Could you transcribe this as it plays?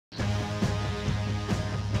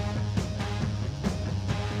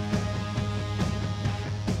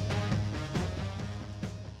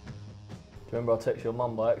remember I texted your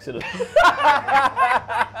mum by accident.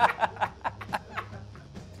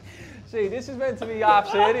 See, this is meant to be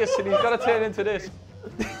half serious and he's got to turn into this.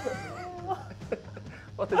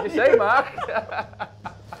 What did you say, Mark?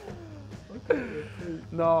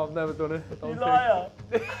 No, I've never done it. You liar!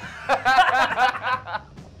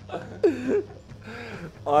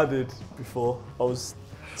 I did before. I was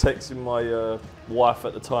texting my wife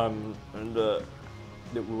at the time and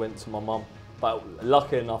we went to my mum. But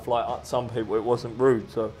lucky enough, like some people, it wasn't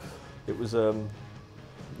rude. So it was.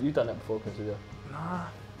 You done that before, Chris? Have you? Nah.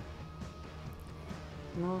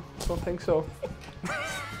 No, don't think so.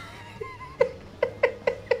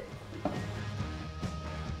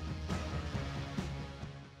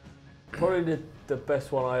 Probably the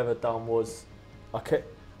best one I ever done was,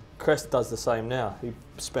 Crest does the same now. He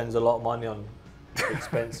spends a lot of money on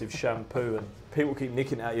expensive shampoo and people keep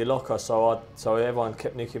nicking it out of your locker, so everyone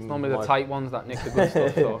kept nicking. It's normally the tight ones that nick the good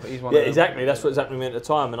stuff. So he's one of them. Exactly. That's what's happening to me at the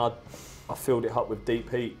time, and I filled it up with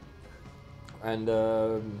deep heat, and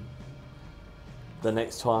the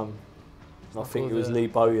next time, I think it was Lee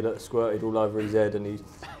Bowyer that squirted all over his head, and he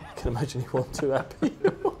can imagine he wasn't too happy.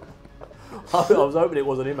 I was hoping it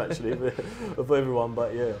wasn't him actually, of everyone,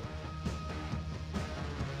 but yeah.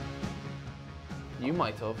 You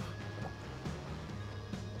might have.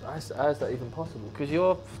 How's that even possible? Because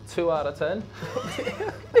you're 2 out of 10.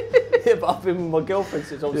 Yeah, but I've been with my girlfriend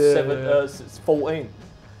since I was since 14.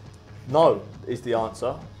 No, is the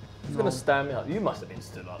answer. Who's going to stand me up? You must have been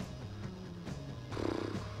stood up.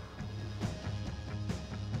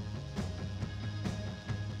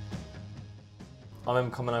 I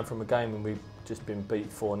remember coming home from a game and we'd just been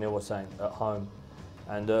beat 4-0 or something at home.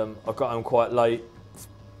 And I got home quite late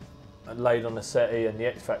and laid on the settee and the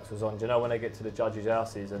X Factor was on. Do you know when they get to the judges'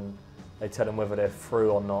 houses and they tell them whether they're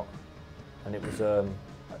through or not? And it was, I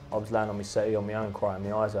was laying on my settee on my own crying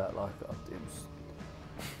my eyes out. Like, it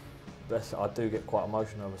was, I do get quite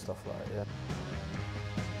emotional over stuff like that, yeah.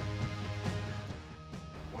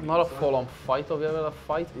 Not a full-on fight. Have you ever had a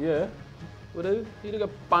fight? Yeah. With who? You'd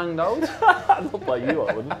get banged out? Not by you,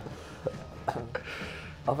 I wouldn't.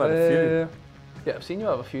 I've had a few. Yeah, I've seen you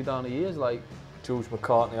have a few down the years, like... George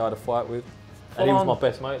McCartney I had a fight with. And he was my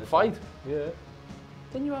best mate. Fight? Yeah.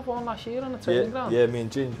 Didn't you have one last year on the training ground? Yeah, me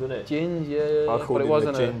and Ginge, wasn't it? Ginge, yeah. I called him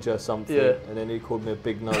a ginger something, and then he called me a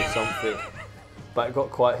big nose something. But it got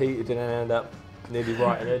quite heated and then I ended up nearly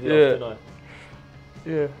right in Eddie off, didn't I?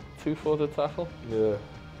 Yeah, 2-footed tackle. Yeah.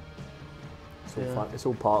 It's all fun. It's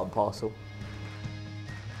all part and parcel.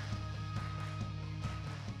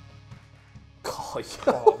 God,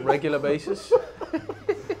 Oh, regular basis.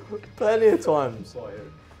 Plenty of times.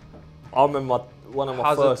 I remember one of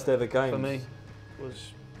my first ever games. For me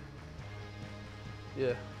was,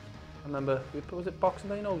 yeah. I remember, was it Boxing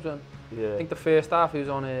Day? No, yeah. I think the first half he was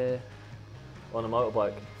on a... On a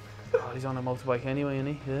motorbike. Oh, he's on a motorbike anyway,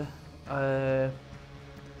 isn't he? Yeah.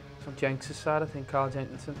 It's on Jenks' side, I think, Carl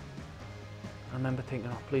Jenkinson. I remember thinking,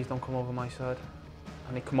 oh, please don't come over my side.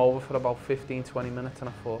 And he come over for about 15-20 minutes and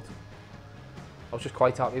I thought, I was just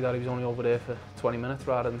quite happy that he was only over there for 20 minutes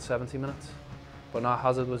rather than 70 minutes. But no,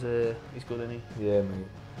 Hazard was, he's good, isn't he? Yeah, mate.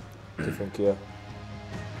 Different gear.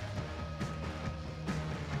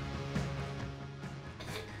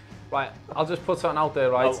 Right, I'll just put something out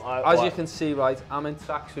there, right? As you can see, right, I'm in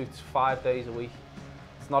tracksuits 5 days a week.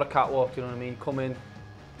 It's not a catwalk, you know what I mean? Come in,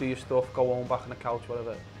 do your stuff, go home, back on the couch,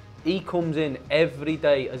 whatever. He comes in every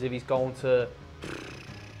day as if he's going to...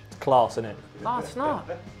 It's class, isn't it? No, it's not.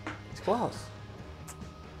 It's class.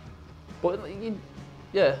 But,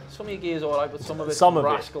 yeah, some of your gear's all right, but some of it's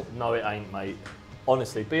rascal. No, it ain't, mate.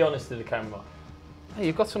 Honestly, be honest to the camera. Hey,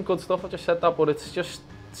 you've got some good stuff, I just said that, but it's just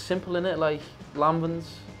simple, innit? Like Lambans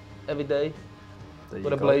every day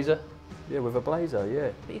with a blazer. Yeah, with a blazer,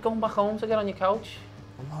 yeah. But you're going back home to get on your couch.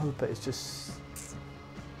 I know, but it's just... Do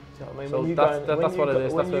you know what I mean? So when you that's what it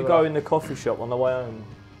is. When you go in the coffee shop on the way home...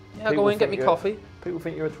 Yeah, I go in, get me coffee. People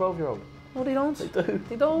think you're a 12-year-old. No, they don't. They do.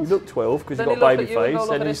 They don't. You look 12 because you've got a baby face,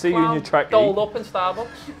 and you see you in your trackie. Doled up in Starbucks.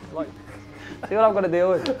 Like, see what I've got to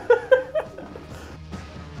deal with.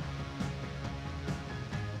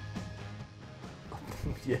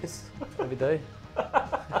 Yes. Every day.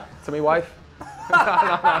 To me wife.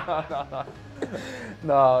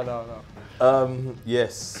 No.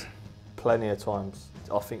 Yes, plenty of times.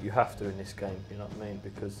 I think you have to in this game, you know what I mean?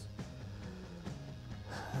 Because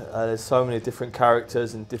there's so many different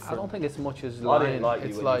characters and different... I don't think it's much as lying. I didn't like you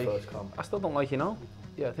it's when like, you first come. I still don't like you now.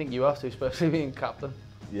 Yeah, I think you have to, especially being captain.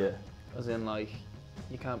 Yeah. As in, like,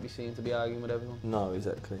 you can't be seen to be arguing with everyone. No,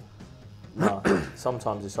 exactly. No,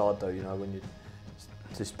 sometimes it's hard though, you know, when you...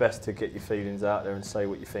 It's best to get your feelings out there and say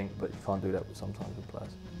what you think, but you can't do that sometimes with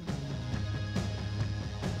players.